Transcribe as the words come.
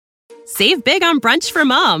Save big on brunch for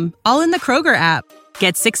mom, all in the Kroger app.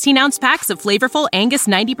 Get 16-ounce packs of flavorful Angus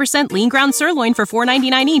 90% lean ground sirloin for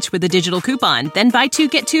 $4.99 each with a digital coupon. Then buy 2,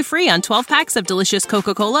 get 2 free on 12 packs of delicious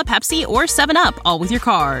Coca-Cola, Pepsi, or 7-Up, all with your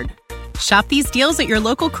card. Shop these deals at your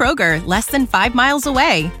local Kroger, less than 5 miles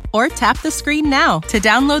away. Or tap the screen now to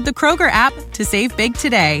download the Kroger app to save big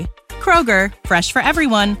today. Kroger, fresh for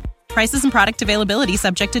everyone. Prices and product availability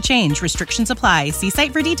subject to change. Restrictions apply. See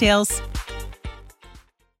site for details.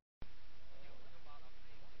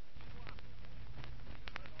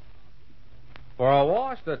 For a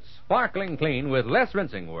wash that's sparkling clean with less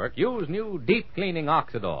rinsing work, use new Deep Cleaning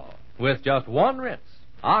Oxidol. With just one rinse,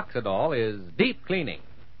 Oxidol is deep cleaning.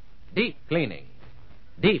 Deep cleaning.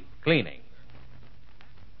 Deep cleaning.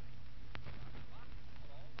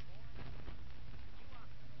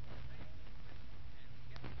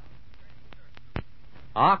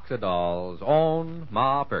 Oxidol's own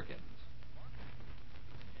Ma Perkins.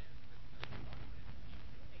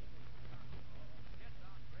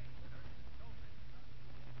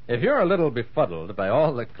 If you're a little befuddled by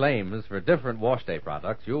all the claims for different wash day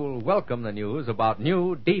products, you'll welcome the news about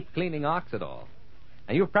new Deep Cleaning Oxidol.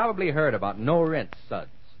 And you've probably heard about no-rinse suds.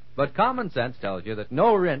 But common sense tells you that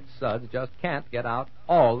no-rinse suds just can't get out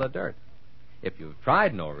all the dirt. If you've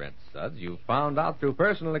tried no-rinse suds, you've found out through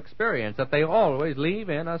personal experience that they always leave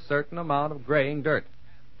in a certain amount of graying dirt.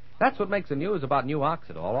 That's what makes the news about new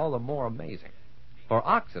Oxidol all the more amazing. For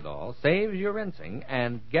Oxidol saves you rinsing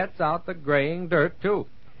and gets out the graying dirt, too.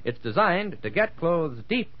 It's designed to get clothes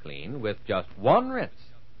deep clean with just one rinse.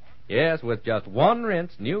 Yes, with just one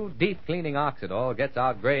rinse, new Deep Cleaning Oxidol gets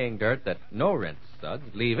out graying dirt that no-rinse suds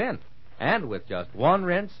leave in. And with just one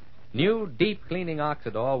rinse, new Deep Cleaning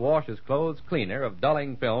Oxidol washes clothes cleaner of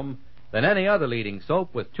dulling film than any other leading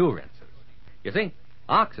soap with 2 rinses. You see,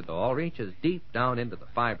 Oxidol reaches deep down into the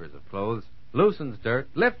fibers of clothes, loosens dirt,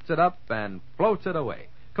 lifts it up, and floats it away.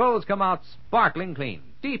 Clothes come out sparkling clean,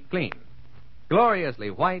 deep clean. Gloriously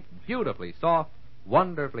white, beautifully soft,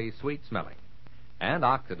 wonderfully sweet-smelling. And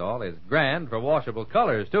Oxidol is grand for washable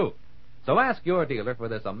colors, too. So ask your dealer for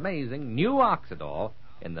this amazing new Oxidol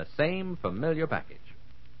in the same familiar package.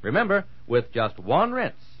 Remember, with just one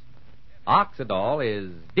rinse, Oxidol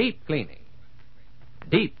is deep cleaning.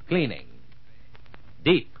 Deep cleaning.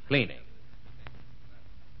 Deep cleaning.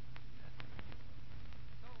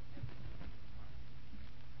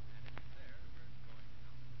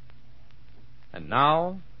 And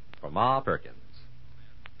now, for Ma Perkins.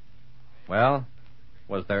 Well,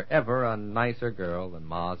 was there ever a nicer girl than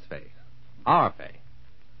Ma's Fay? Our Fay.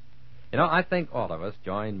 You know, I think all of us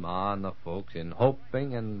join Ma and the folks in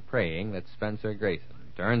hoping and praying that Spencer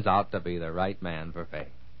Grayson turns out to be the right man for Fay.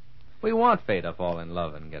 We want Fay to fall in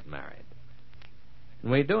love and get married.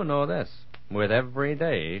 And we do know this. With every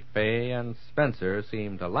day, Fay and Spencer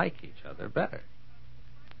seem to like each other better.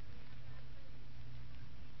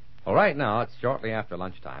 Well, right now, it's shortly after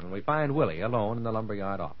lunchtime, and we find Willie alone in the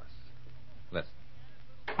lumberyard office.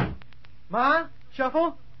 Listen. Ma?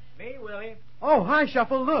 Shuffle? Me, Willie. Oh, hi,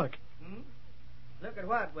 Shuffle, look. Look at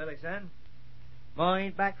what, Willie, son? Ma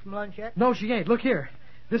ain't back from lunch yet? No, she ain't. Look here.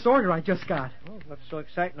 This order I just got. Oh, what's so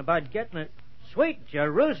exciting about getting it? Sweet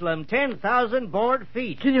Jerusalem, 10,000 board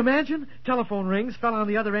feet. Can you imagine? Telephone rings. Fella on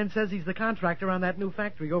the other end says he's the contractor on that new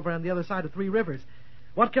factory over on the other side of Three Rivers.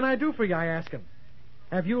 What can I do for you, I ask him.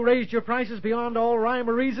 Have you raised your prices beyond all rhyme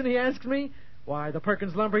or reason, he asks me. Why, the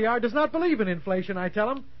Perkins Lumberyard does not believe in inflation, I tell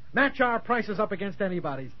him. Match our prices up against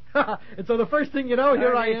anybody's. And so the first thing you know,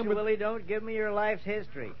 here I am with... Willie, don't give me your life's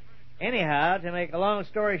history. Anyhow, to make a long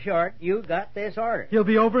story short, you got this order. He'll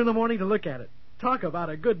be over in the morning to look at it. Talk about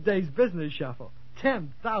a good day's business, Shuffle.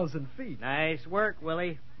 10,000 feet. Nice work,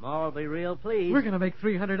 Willie. Ma will be real pleased. We're going to make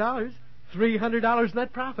 $300. $300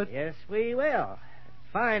 net profit. Yes, we will.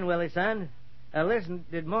 Fine, Willie, son. Listen,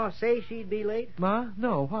 did Ma say she'd be late? Ma?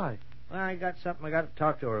 No, why? Well, I got something I got to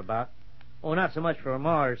talk to her about. Oh, not so much for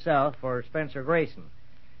Ma herself, for Spencer Grayson.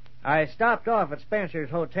 I stopped off at Spencer's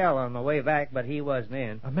hotel on my way back, but he wasn't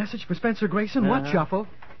in. A message for Spencer Grayson? What, Shuffle?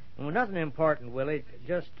 Well, nothing important, Willie.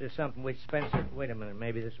 Just something which Spencer... Wait a minute,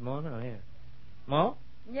 maybe this is Ma? Oh, yeah. Ma?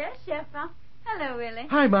 Yes, Sheffa. Hello, Willie.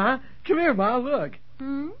 Hi, Ma. Come here, Ma, look.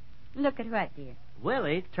 Look at what, dear?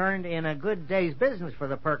 Willie turned in a good day's business for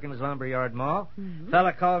the Perkins Lumberyard Mall.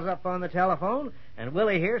 Fella calls up on the telephone, and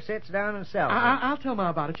Willie here sits down and sells it. I'll tell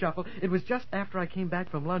Ma about it, Shuffle. It was just after I came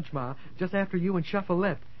back from lunch, Ma. Just after you and Shuffle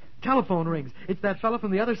left. Telephone rings. It's that fellow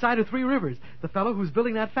from the other side of Three Rivers. The fellow who's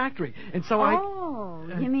building that factory. And so Oh,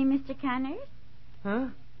 you mean Mr. Connors? Huh?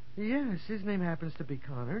 Yes, his name happens to be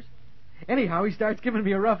Connors. Anyhow, he starts giving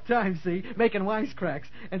me a rough time, see, making wisecracks.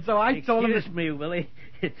 And so I told him... Excuse me, Willie.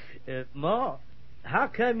 Ma, how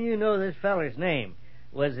come you know this feller's name?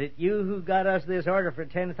 Was it you who got us this order for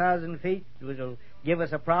 10,000 feet, which will give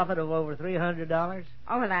us a profit of over $300?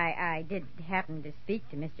 Oh, well, I did happen to speak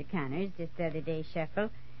to Mr. Connors just the other day, Sheffel.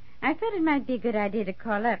 I thought it might be a good idea to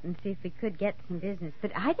call up and see if we could get some business,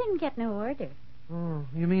 but I didn't get no order. Oh,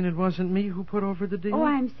 you mean it wasn't me who put over the deal? Oh,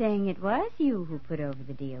 I'm saying it was you who put over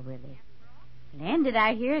the deal, Willie. And did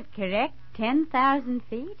I hear it correct? 10,000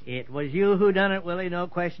 feet? It was you who done it, Willie, no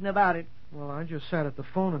question about it. Well, I just sat at the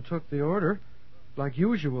phone and took the order. Like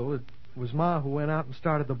usual, it was Ma who went out and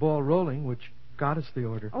started the ball rolling, which got us the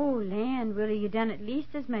order. Oh, land, Willie, you done at least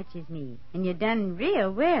as much as me. And you done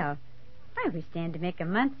real well. I was stand to make a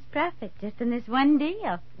month's profit just in this one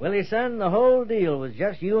deal. Willie, son, the whole deal was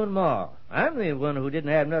just you and Ma. I'm the one who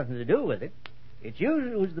didn't have nothing to do with it. It's you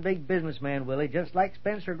who's the big businessman, Willie, just like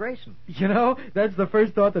Spencer Grayson. You know, that's the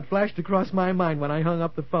first thought that flashed across my mind when I hung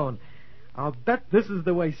up the phone. I'll bet this is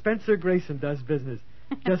the way Spencer Grayson does business.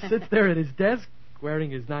 Just sits there at his desk,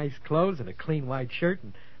 wearing his nice clothes and a clean white shirt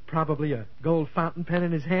and probably a gold fountain pen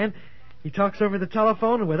in his hand. He talks over the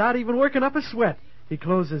telephone, and without even working up a sweat, he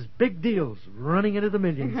closes big deals, running into the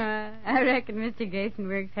millions. I reckon Mr. Grayson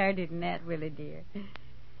works harder than that, Willie, dear.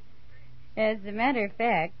 As a matter of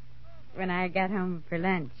fact, when I got home for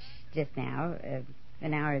lunch just now,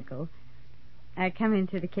 an hour ago, I come in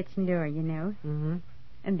through the kitchen door, you know. Mm-hmm.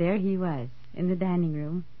 And there he was, in the dining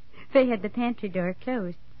room. They had the pantry door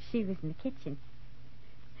closed. She was in the kitchen.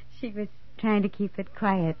 She was trying to keep it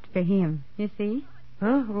quiet for him, you see?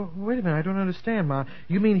 Huh? Well, wait a minute, I don't understand, Ma.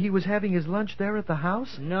 You mean he was having his lunch there at the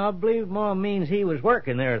house? No, I believe Ma means he was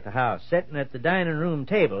working there at the house, sitting at the dining room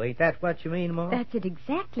table. Ain't that what you mean, Ma? That's it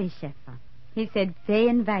exactly, Sheffel. He said Fay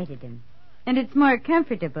invited him. And it's more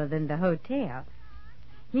comfortable than the hotel.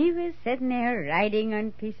 He was sitting there writing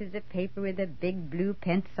on pieces of paper with a big blue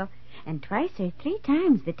pencil, and twice or three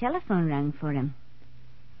times the telephone rang for him.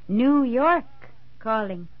 New York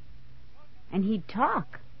calling. And he'd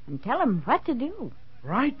talk and tell him what to do.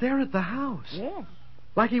 Right there at the house? Yes.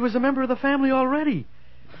 Like he was a member of the family already.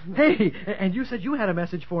 Hey, and you said you had a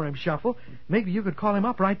message for him, Shuffle. Maybe you could call him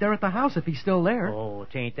up right there at the house if he's still there. Oh,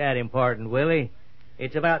 it ain't that important, Willie.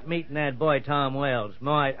 It's about meeting that boy, Tom Wells.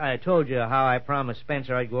 Ma, I told you how I promised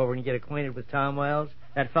Spencer I'd go over and get acquainted with Tom Wells,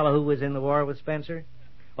 that fellow who was in the war with Spencer.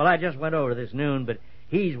 Well, I just went over this noon, but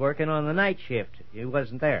he's working on the night shift. He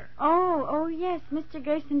wasn't there. Oh, yes. Mr.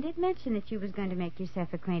 Grayson did mention that you was going to make yourself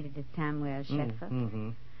acquainted with Tom Wells, Sheffel. Mm-hmm.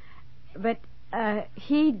 But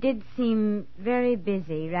he did seem very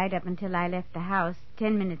busy right up until I left the house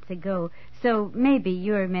 10 minutes ago, so maybe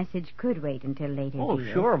your message could wait until later. Oh,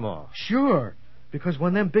 dear. sure, Ma. Sure. Because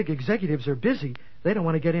when them big executives are busy, they don't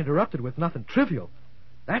want to get interrupted with nothing trivial.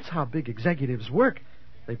 That's how big executives work.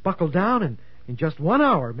 They buckle down, and in just 1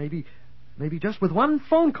 hour, maybe just with one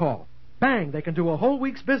phone call, bang, they can do a whole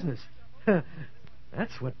week's business.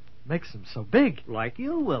 That's what makes them so big. Like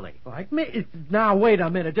you, Willie. Like me? Now, wait a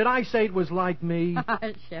minute. Did I say it was like me?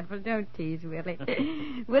 Sheffel, don't tease Willie.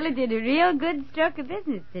 Willie did a real good stroke of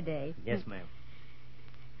business today. Yes, ma'am.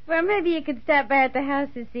 Well, maybe you could stop by at the house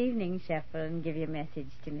this evening, Sheffel, and give your message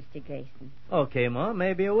to Mr. Grayson. Okay, Ma,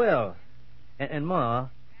 maybe I will. And Ma,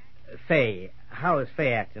 Fay, how is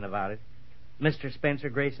Fay acting about it? Mr. Spencer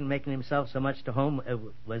Grayson making himself so much to home,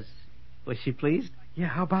 was she pleased? Yeah,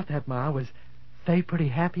 how about that, Ma? Was Fay pretty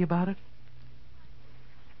happy about it?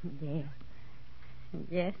 Yes.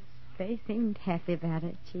 Yes, Fay seemed happy about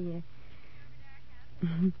it.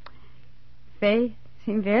 Fay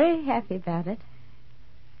seemed very happy about it.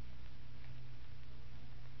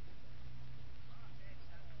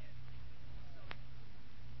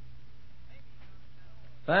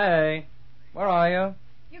 Fay, where are you?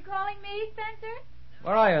 You calling me, Spencer?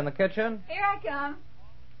 Where are you, in the kitchen? Here I come.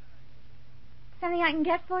 Something I can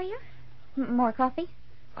get for you? More coffee?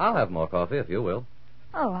 I'll have more coffee if you will.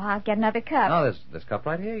 Oh, I'll get another cup. Now, this cup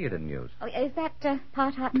right here you didn't use. Oh, is that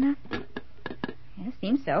pot hot enough? Yeah,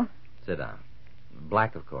 seems so. Sit down.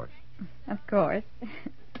 Black, of course. Of course.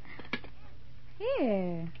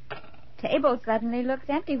 Here. Table suddenly looks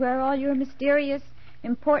empty. Where are all your mysterious,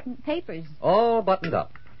 important papers? All buttoned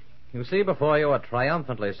up. You see before you a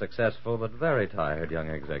triumphantly successful but very tired young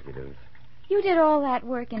executive. You did all that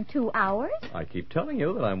work in 2 hours? I keep telling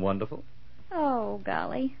you that I'm wonderful. Oh,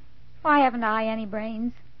 golly. Why haven't I any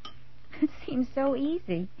brains? It seems so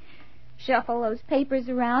easy. Shuffle those papers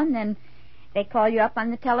around, then they call you up on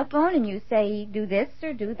the telephone and you say, do this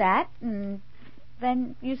or do that, and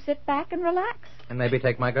then you sit back and relax. And maybe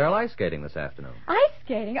take my girl ice skating this afternoon. Ice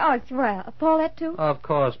skating? Oh, swell. Paulette, too? Of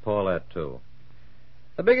course, Paulette, too.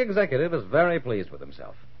 The big executive is very pleased with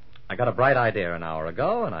himself. I got a bright idea an hour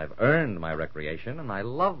ago, and I've earned my recreation, and I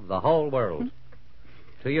love the whole world.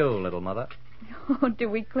 To you, little mother. Oh, do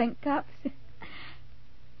we clink cups?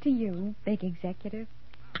 To you, big executive.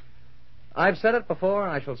 I've said it before,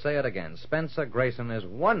 and I shall say it again. Spencer Grayson is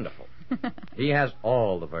wonderful. He has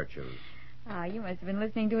all the virtues. Ah, you must have been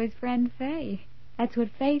listening to his friend Fay. That's what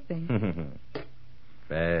Fay thinks.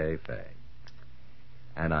 Fay.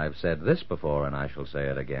 And I've said this before, and I shall say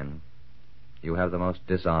it again. You have the most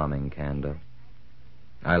disarming candor.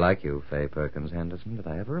 I like you, Fay Perkins Henderson. Did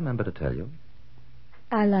I ever remember to tell you?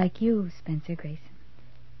 I like you, Spencer Grayson.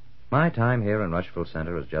 My time here in Rushville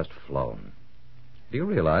Center has just flown. Do you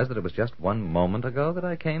realize that it was just one moment ago that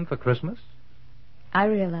I came for Christmas? I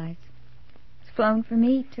realize. It's flown for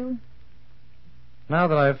me, too. Now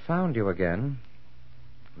that I've found you again,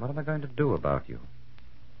 what am I going to do about you?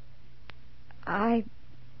 I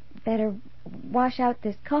better wash out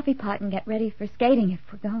this coffee pot and get ready for skating if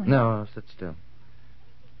we're going. No, sit still.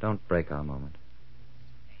 Don't break our moment.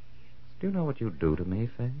 Do you know what you do to me,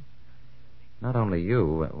 Fay? Not only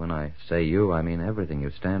you. When I say you, I mean everything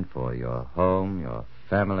you stand for. Your home, your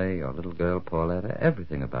family, your little girl, Pauletta,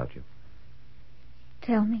 everything about you.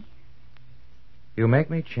 Tell me. You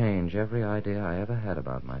make me change every idea I ever had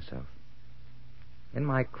about myself. In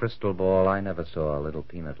my crystal ball, I never saw a little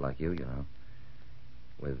peanut like you know.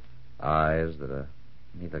 With eyes that are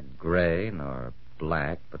neither gray nor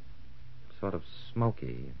black, but sort of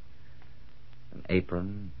smoky. An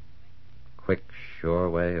apron, quick, sure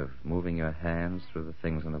way of moving your hands through the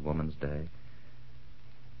things in a woman's day.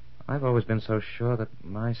 I've always been so sure that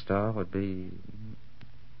my star would be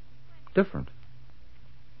different.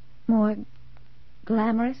 More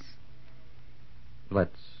glamorous?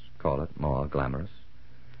 Let's call it more glamorous.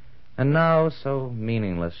 And now, so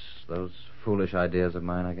meaningless, those foolish ideas of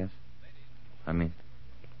mine, I guess.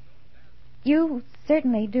 You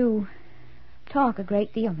certainly do talk a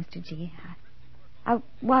great deal, Mr. G. I'll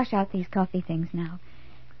wash out these coffee things now.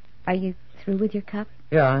 Are you through with your cup?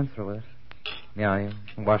 Yeah, I'm through with it. Yeah, you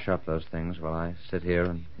wash up those things while I sit here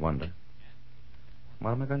and wonder.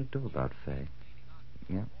 What am I going to do about Fay?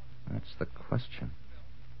 Yeah, that's the question.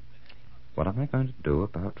 What am I going to do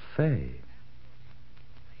about Fay?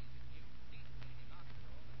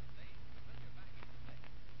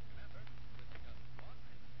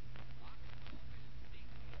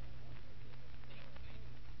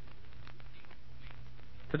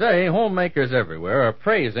 Today, homemakers everywhere are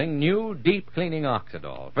praising new deep cleaning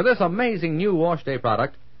Oxidol. For this amazing new wash day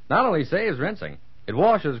product not only saves rinsing, it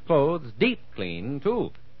washes clothes deep clean,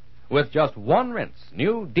 too. With just one rinse,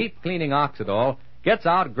 new deep cleaning Oxidol gets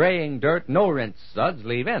out graying dirt no rinse suds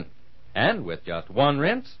leave in. And with just one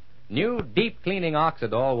rinse, new deep cleaning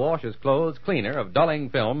Oxidol washes clothes cleaner of dulling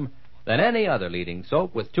film than any other leading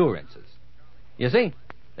soap with two rinses. You see,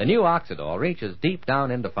 the new Oxidol reaches deep down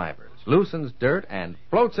into fibers, loosens dirt, and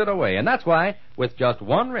floats it away. And that's why, with just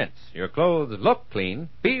one rinse, your clothes look clean,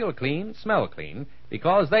 feel clean, smell clean,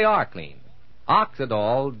 because they are clean.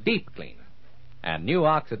 Oxidol Deep Clean. And new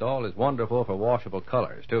Oxidol is wonderful for washable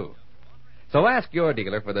colors, too. So ask your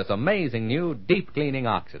dealer for this amazing new deep cleaning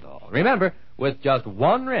Oxidol. Remember, with just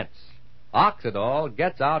one rinse, Oxidol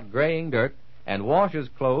gets out graying dirt and washes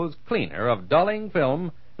clothes cleaner of dulling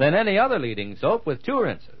film than any other leading soap with two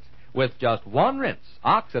rinses. With just one rinse,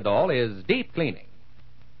 Oxidol is deep cleaning.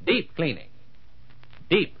 Deep cleaning.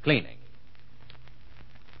 Deep cleaning.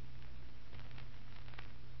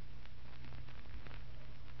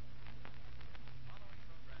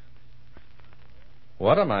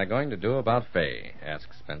 What am I going to do about Fay?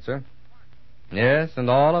 Asks Spencer. Yes, and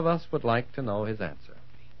all of us would like to know his answer.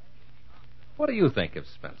 What do you think of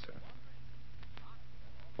Spencer?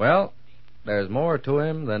 Well, there's more to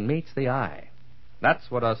him than meets the eye. That's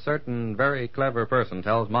what a certain very clever person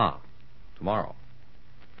tells Ma tomorrow.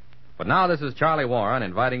 But now this is Charlie Warren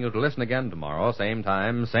inviting you to listen again tomorrow, same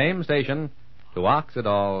time, same station, to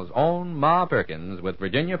Oxidol's own Ma Perkins with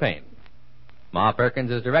Virginia Payne. Ma Perkins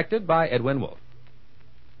is directed by Edwin Wolfe.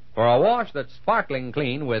 For a wash that's sparkling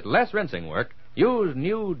clean with less rinsing work, use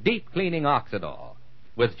new deep cleaning Oxidol.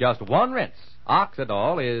 With just one rinse,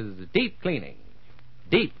 Oxidol is deep cleaning.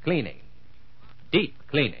 Deep cleaning. Deep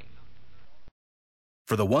cleaning.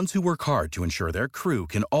 For the ones who work hard to ensure their crew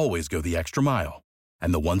can always go the extra mile,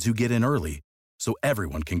 and the ones who get in early so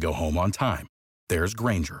everyone can go home on time, there's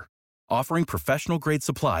Grainger, offering professional-grade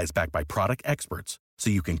supplies backed by product experts so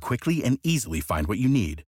you can quickly and easily find what you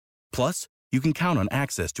need. Plus, you can count on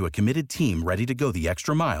access to a committed team ready to go the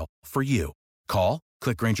extra mile for you. Call,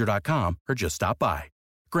 click Grainger.com, or just stop by.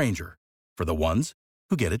 Grainger, for the ones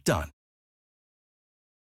who get it done.